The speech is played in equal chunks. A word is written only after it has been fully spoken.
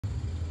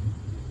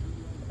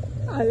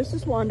Hi, this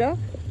is Wanda.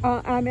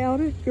 I'm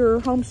out at your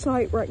home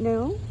site right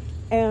now,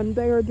 and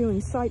they are doing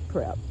site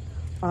prep.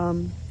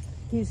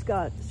 He's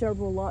got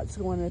several lots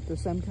going at the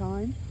same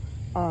time,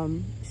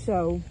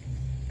 so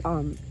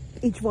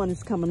each one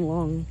is coming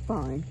along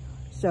fine.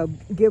 So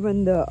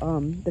given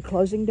the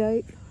closing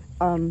date,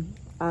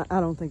 I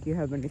don't think you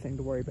have anything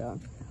to worry about.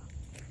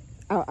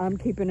 I'm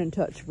keeping in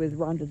touch with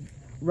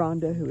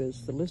Rhonda, who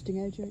is the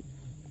listing agent,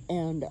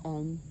 and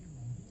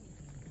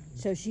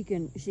so she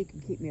can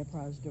keep me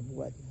apprised of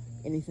what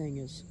anything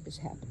is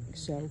happening.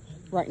 So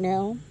right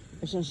now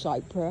it's in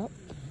site prep.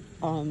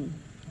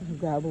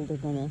 Gravel, they're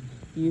going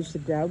to use the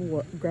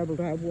gravel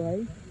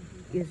driveway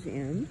is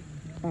in.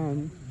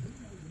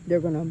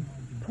 They're going to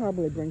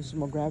probably bring some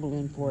more gravel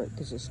in for it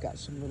because it's got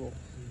some little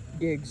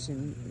digs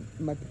and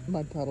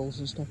mud puddles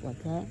and stuff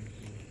like that.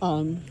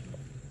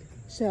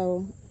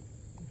 So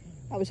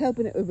I was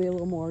hoping it would be a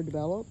little more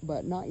developed,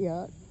 but not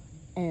yet.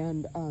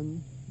 And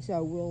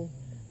so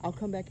I'll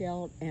come back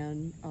out,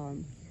 and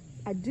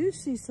I do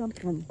see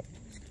something.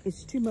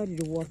 It's too muddy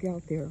to walk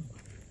out there,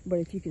 but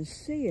if you can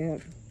see it,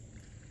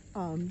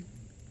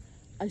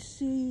 I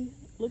see,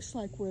 looks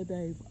like where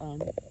they've,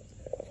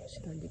 let's see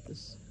if I can get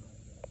this,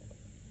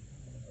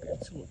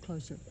 it's a little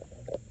closer.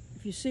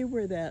 If you see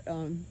where that,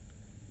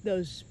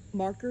 those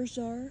markers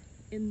are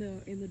in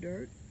the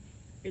dirt,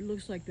 it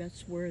looks like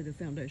that's where the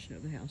foundation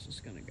of the house is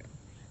gonna go.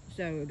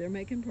 So they're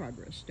making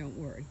progress, don't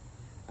worry.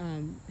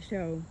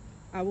 So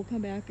I will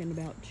come back in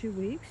about 2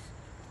 weeks,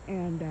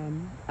 and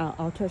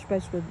I'll touch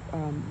base with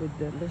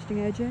the listing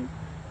agent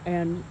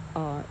and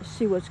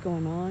see what's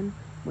going on.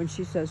 When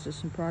she says there's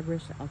some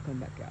progress, I'll come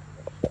back out.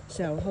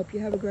 So hope you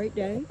have a great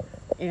day,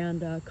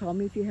 and call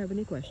me if you have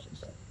any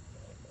questions.